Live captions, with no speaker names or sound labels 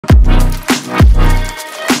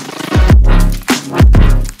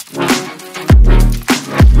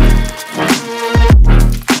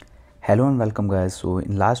Hello and welcome guys. So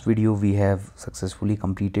in last video we have successfully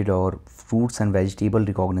completed our fruits and vegetable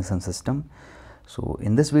recognition system. So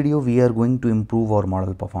in this video we are going to improve our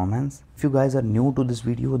model performance. If you guys are new to this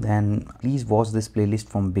video, then please watch this playlist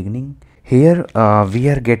from beginning. Here we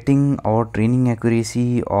are getting our training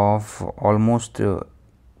accuracy of almost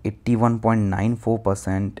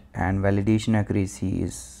 81.94% and validation accuracy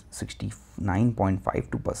is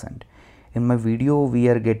 69.52%. In my video we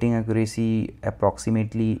are getting accuracy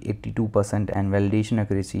approximately 82% and validation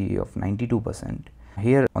accuracy of 92%.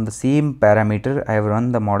 Here on the same parameter I have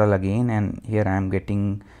run the model again, and here I am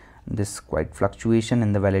getting this quite fluctuation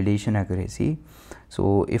in the validation accuracy.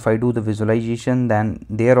 So if I do the visualization, then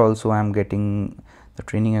there also I am getting the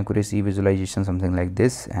training accuracy visualization something like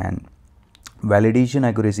this, and validation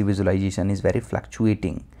accuracy visualization is very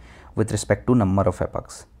fluctuating with respect to number of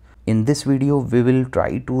epochs. In this video we will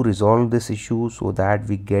try to resolve this issue so that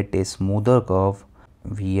we get a smoother curve.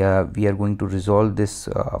 We are going to resolve this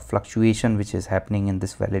fluctuation which is happening in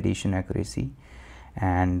this validation accuracy,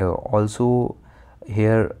 and also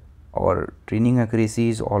here our training accuracy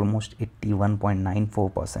is almost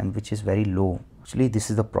 81.94%, which is very low. Actually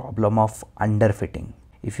this is the problem of underfitting.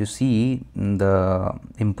 If you see the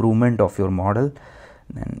improvement of your model,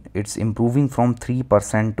 then it's improving from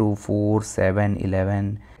 3% to 4, 7,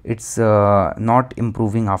 11. It's not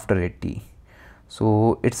improving after 80.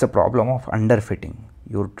 So it's a problem of underfitting.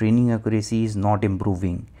 Your training accuracy is not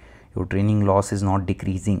improving, your training loss is not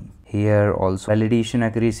decreasing. Here also validation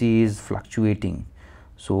accuracy is fluctuating.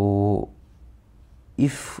 So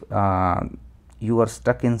if you are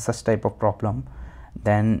stuck in such type of problem,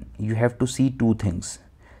 then you have to see two things: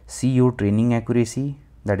 see your training accuracy,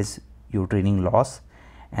 that is your training loss,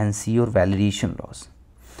 and see your validation loss.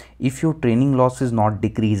 If your training loss is not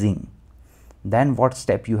decreasing, then what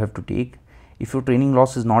step you have to take? If your training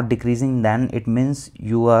loss is not decreasing, then it means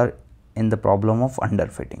you are in the problem of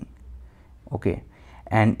underfitting. Okay,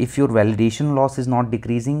 and if your validation loss is not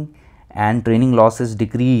decreasing and training loss is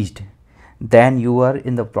decreased, then you are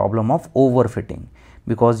in the problem of overfitting,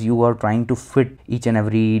 because you are trying to fit each and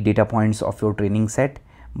every data points of your training set,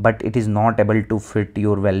 but it is not able to fit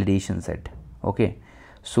your validation set. Okay,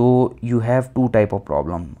 so you have two type of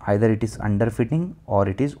problem: either it is underfitting or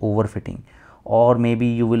it is overfitting, or maybe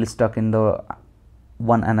you will stuck in the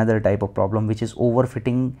another type of problem which is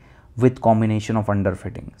overfitting with combination of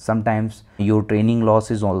underfitting. Sometimes your training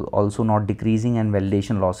loss is also not decreasing and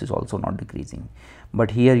validation loss is also not decreasing,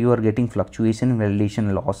 but here you are getting fluctuation in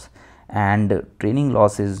validation loss and training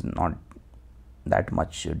loss is not that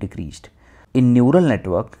much decreased. In neural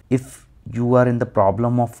network, if you are in the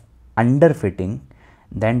problem of underfitting,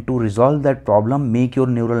 then to resolve that problem, make your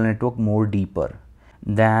neural network more deeper,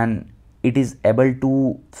 then it is able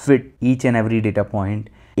to fit each and every data point.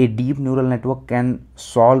 A deep neural network can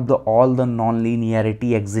solve all the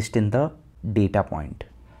non-linearity exist in the data point.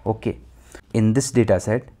 Okay, in this data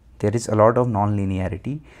set there is a lot of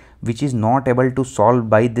non-linearity which is not able to solve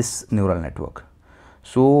by this neural network.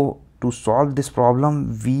 So to solve this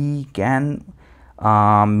problem, we can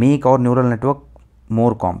make our neural network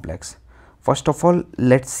more complex. First of all,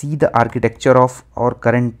 let's see the architecture of our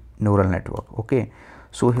current neural network. Okay,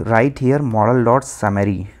 so right here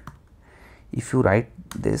model.summary. If you write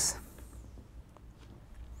this,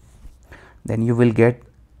 then you will get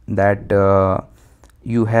that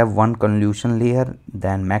you have one convolution layer,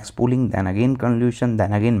 then max pooling, then again convolution,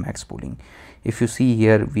 then again max pooling. If you see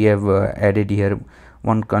here, we have added here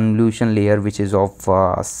one convolution layer which is of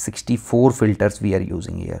 64 filters we are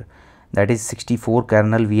using here. That is 64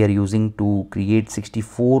 kernel we are using to create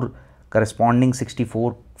 64 corresponding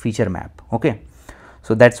 64 feature map. Okay,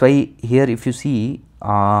 so that's why here if you see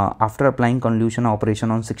after applying convolution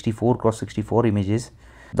operation on 64 cross 64 images,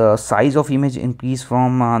 the size of image increase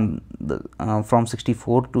from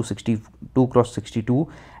 64 to 62 cross 62,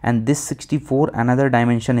 and this 64 another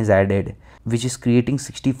dimension is added which is creating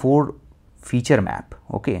 64 feature map.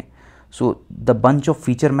 Okay, so the bunch of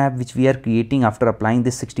feature map which we are creating after applying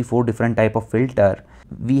this 64 different type of filter,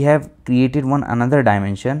 we have created one another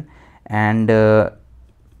dimension, and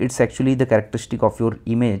it's actually the characteristic of your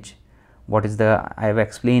image. What is the, I have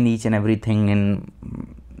explained each and everything in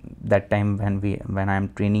that time when I am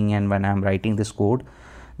training and when I am writing this code.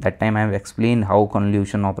 That time I have explained how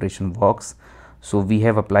convolution operation works. So we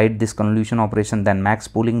have applied this convolution operation, then max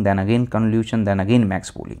pooling, then again convolution, then again max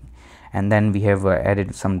pooling, and then we have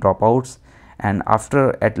added some dropouts, and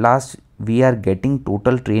after at last we are getting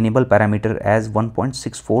total trainable parameter as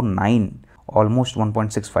 1.649, almost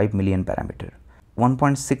 1.65 million parameter.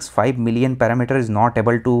 1.65 million parameter is not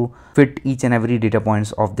able to fit each and every data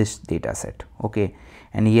points of this data set. Okay,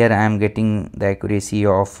 and here I am getting the accuracy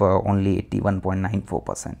of only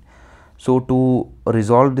 81.94%. So to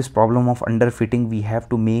resolve this problem of underfitting, we have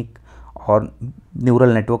to make our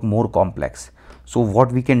neural network more complex. So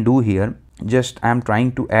what we can do here, just I am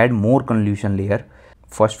trying to add more convolution layer.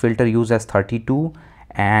 First filter use as 32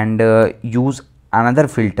 and use another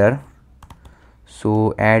filter.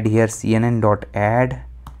 So add here cnn.add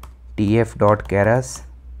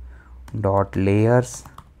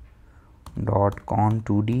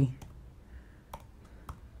tf.keras.layers.con2d,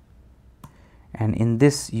 and in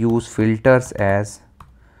this use filters as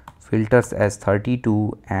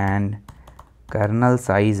 32 and kernel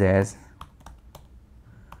size as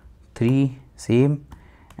 3, same,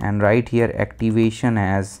 and write here activation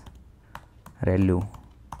as ReLU.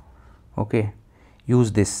 Okay,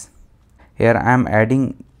 use this. Here I am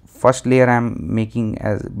adding first layer, I am making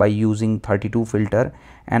as by using 32 filter,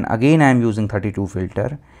 and again I am using 32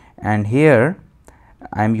 filter, and here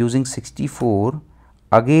I am using 64,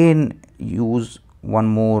 again use one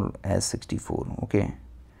more as 64. Okay,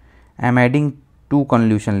 I am adding 2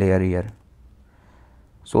 convolution layer here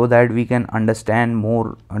so that we can understand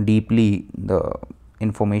more deeply the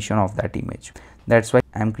information of that image. That's why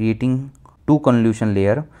I am creating 2 convolution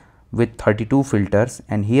layer with 32 filters,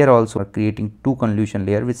 and here also creating 2 convolution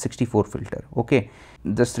layer with 64 filter. Okay,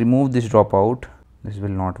 just remove this dropout, this will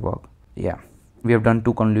not work. Yeah, we have done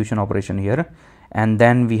 2 convolution operation here, and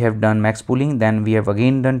then we have done max pooling, then we have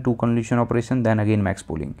again done 2 convolution operation, then again max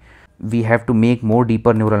pooling. We have to make more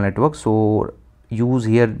deeper neural network, so use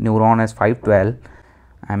here neuron as 512.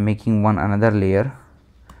 I am making one another layer,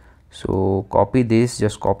 so copy this,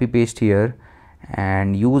 just copy paste here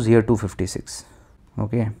and use here 256.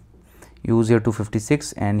 Okay, use here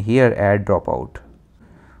 256 and here add dropout.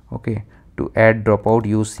 Okay, to add dropout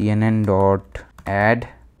use cnn.add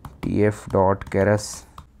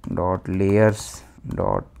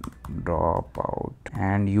tf.keras.layers.dropout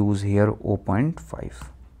and use here 0.5.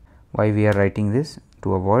 Why we are writing this?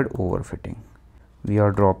 To avoid overfitting. We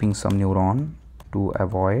are dropping some neuron to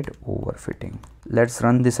avoid overfitting. Let's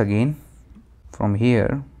run this again from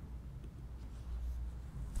here.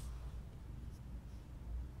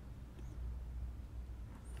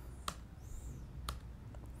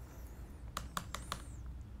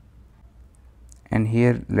 And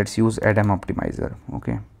here let's use ADAM optimizer.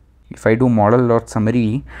 Okay, if I do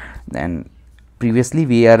model.summary, then previously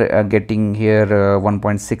we are getting here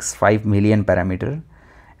 1.65 million parameter,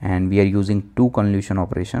 and we are using 2 convolution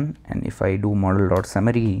operation, and if I do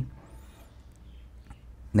model.summary,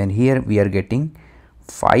 then here we are getting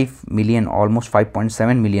 5 million, almost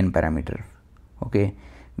 5.7 million parameter. Okay,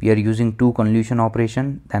 we are using 2 convolution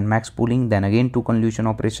operation, then max pooling, then again 2 convolution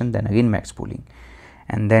operation, then again max pooling,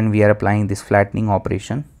 and then we are applying this flattening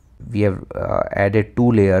operation. We have added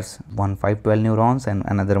 2 layers, one 512 neurons and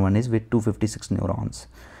another one is with 256 neurons,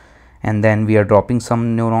 and then we are dropping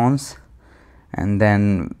some neurons, and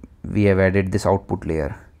then we have added this output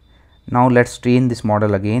layer. Now let's train this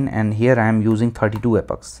model again, and here I am using 32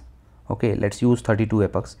 epochs. Okay, let's use 32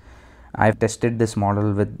 epochs. I have tested this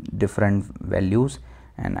model with different values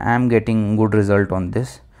and I am getting good result on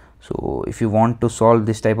this. So if you want to solve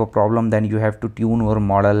this type of problem, then you have to tune your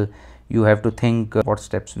model. You have to think what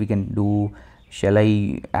steps we can do. Shall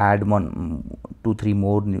I add 2-3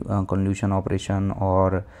 more convolution operation,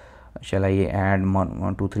 or shall I add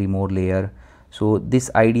 1-2-3 more layer? So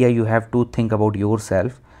this idea you have to think about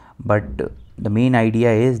yourself, but the main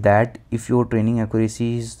idea is that if your training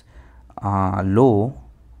accuracy is low,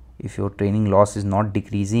 if your training loss is not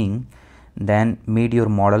decreasing, then make your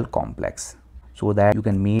model complex so that you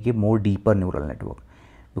can make a more deeper neural network,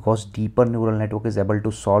 because deeper neural network is able to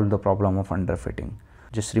solve the problem of underfitting.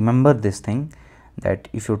 Just remember this thing, that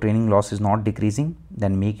if your training loss is not decreasing,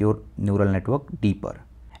 then make your neural network deeper.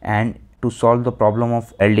 And to solve the problem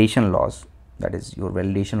of validation loss, that is your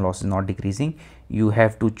validation loss is not decreasing, you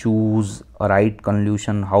have to choose a right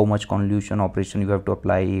convolution, how much convolution operation you have to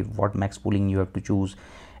apply, what max pooling you have to choose.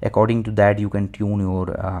 According to that you can tune your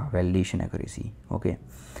validation accuracy. Okay,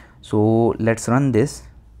 so let's run this.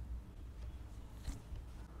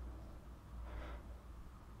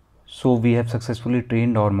 So we have successfully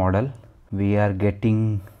trained our model. We are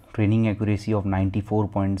getting training accuracy of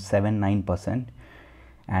 94.79%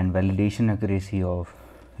 and validation accuracy of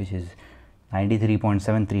which is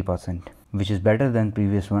 93.73%, which is better than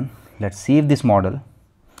previous one. Let's save this model.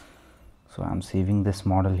 So I'm saving this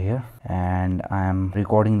model here and I am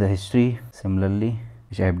recording the history similarly,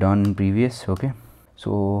 which I have done in previous. Okay,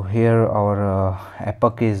 so here our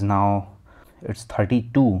epoch is now it's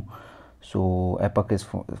 32. So epoch is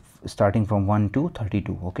starting from 1 to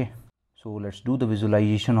 32. Okay, so let's do the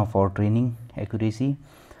visualization of our training accuracy.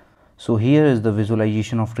 So here is the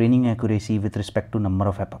visualization of training accuracy with respect to number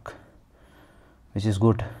of epoch, which is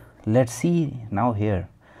good. Let's see now here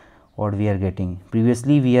what we are getting.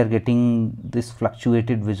 Previously we are getting this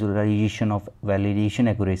fluctuated visualization of validation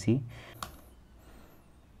accuracy.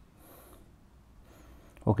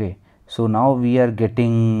 Okay, so now we are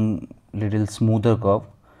getting little smoother curve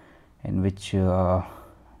in which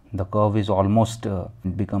the curve is almost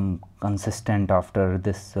become consistent after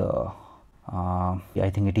this I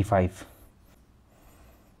think 85.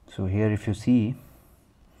 So here if you see,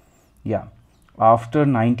 yeah, after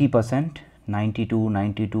 90%, 92,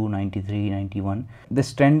 92, 93, 91,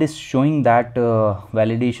 this trend is showing that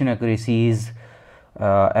validation accuracy is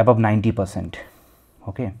above 90%.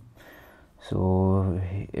 Okay, so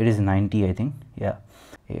it is 90, I think. Yeah,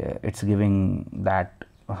 it's giving that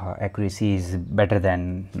accuracy is better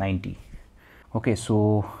than 90. Okay,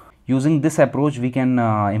 so using this approach we can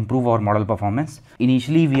improve our model performance.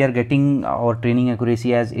 Initially we are getting our training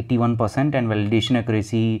accuracy as 81% and validation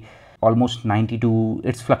accuracy almost 92.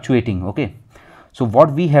 It's fluctuating. Okay, so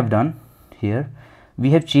what we have done here,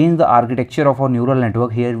 we have changed the architecture of our neural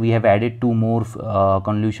network. Here we have added two more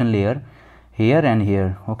convolution layer here and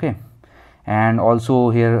here. Okay, and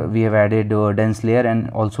also here we have added dense layer and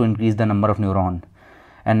also increased the number of neuron.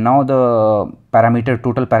 And now the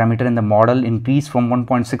total parameter in the model increased from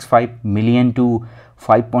 1.65 million to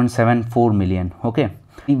 5.74 million. Okay,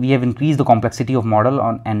 we have increased the complexity of model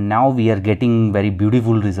and now we are getting very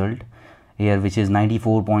beautiful result here, which is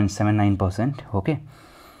 94.79%. okay,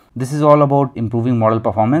 this is all about improving model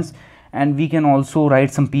performance. And we can also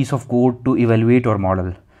write some piece of code to evaluate our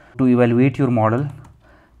model. To evaluate your model,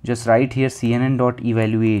 just write here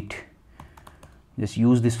cnn.evaluate. Just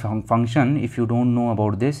use this function. If you don't know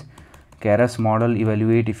about this, Keras model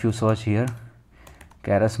evaluate, if you search here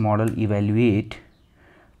Keras model evaluate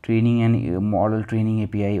training and model training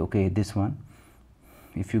API, okay, this one,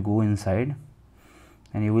 if you go inside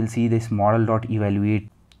and you will see this model.evaluate.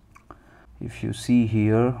 If you see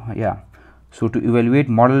here, yeah, so to evaluate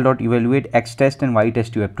model.evaluate x test and y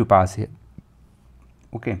test you have to pass here.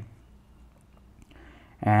 Okay,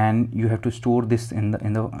 and you have to store this in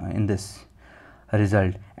this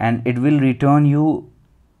result, and it will return you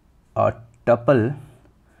a tuple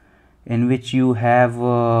in which you have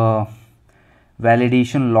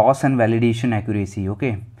validation loss and validation accuracy.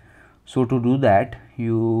 Okay, so to do that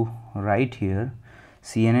you write here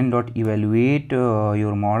cnn.evaluate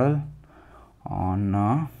your model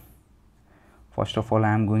on first of all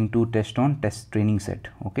I am going to test on test training set.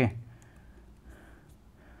 Okay,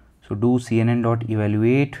 so do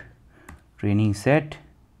cnn.evaluate training set.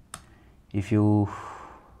 If you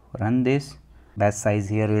run this, batch size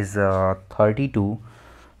here is 32,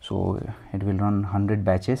 so it will run 100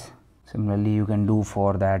 batches. Similarly you can do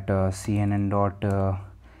for that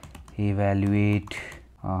cnn.evaluate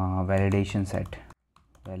validation set.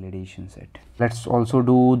 Let's also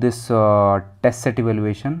do this test set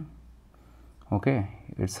evaluation. Okay,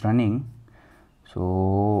 it's running.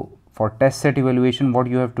 So for test set evaluation, what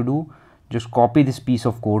you have to do, just copy this piece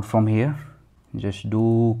of code from here, just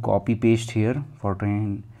do copy paste here for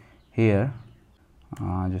train here,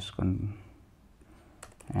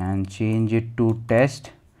 and change it to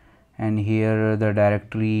test, and here the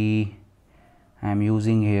directory I am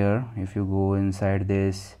using here. If you go inside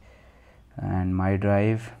this and my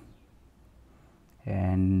drive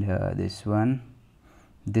and this one,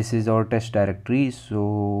 this is our test directory,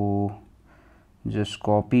 so just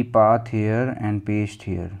copy path here and paste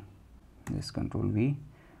here, this control V.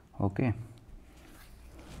 Okay,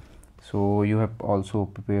 so you have also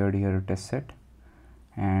prepared here a test set,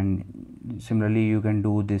 and similarly you can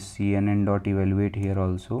do this cnn.evaluate here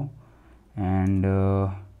also, and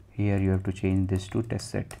here you have to change this to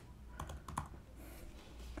test set.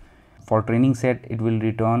 For training set, it will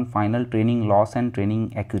return final training loss and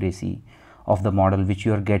training accuracy of the model which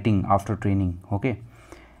you are getting after training. Okay,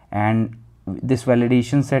 and this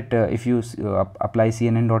validation set, if you apply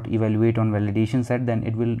cnn.evaluate on validation set, then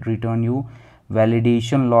it will return you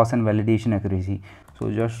validation loss and validation accuracy.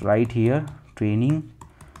 So just write here training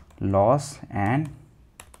loss and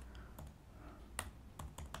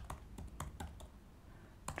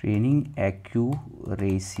training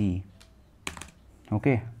accuracy.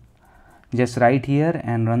 Okay, just write here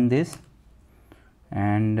and run this,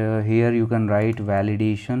 and here you can write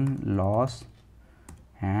validation loss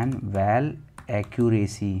and val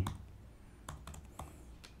accuracy.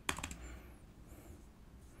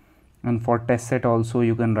 And for test set also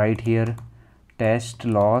you can write here test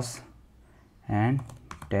loss and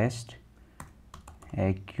test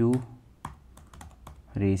accuracy,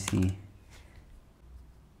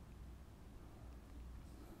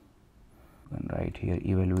 and right here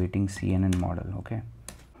evaluating CNN model. Okay,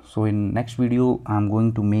 so in next video I'm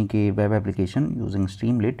going to make a web application using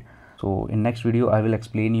Streamlit. So in next video I will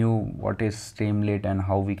explain you what is Streamlit and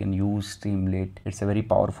how we can use Streamlit. It's a very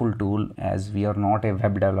powerful tool, as we are not a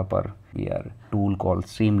web developer, we are a tool called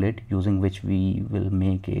Streamlit, using which we will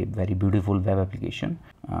make a very beautiful web application.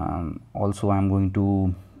 Also I'm going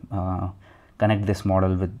to connect this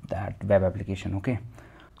model with that web application. Okay,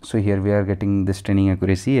 so here we are getting this training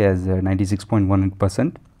accuracy as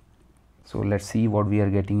 96.18%. so let's see what we are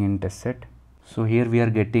getting in test set. So here we are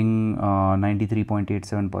getting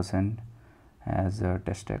 93.87% as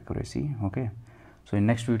test accuracy. Okay, so in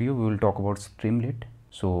next video we will talk about Streamlit.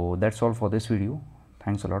 So that's all for this video.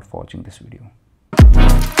 Thanks a lot for watching this video.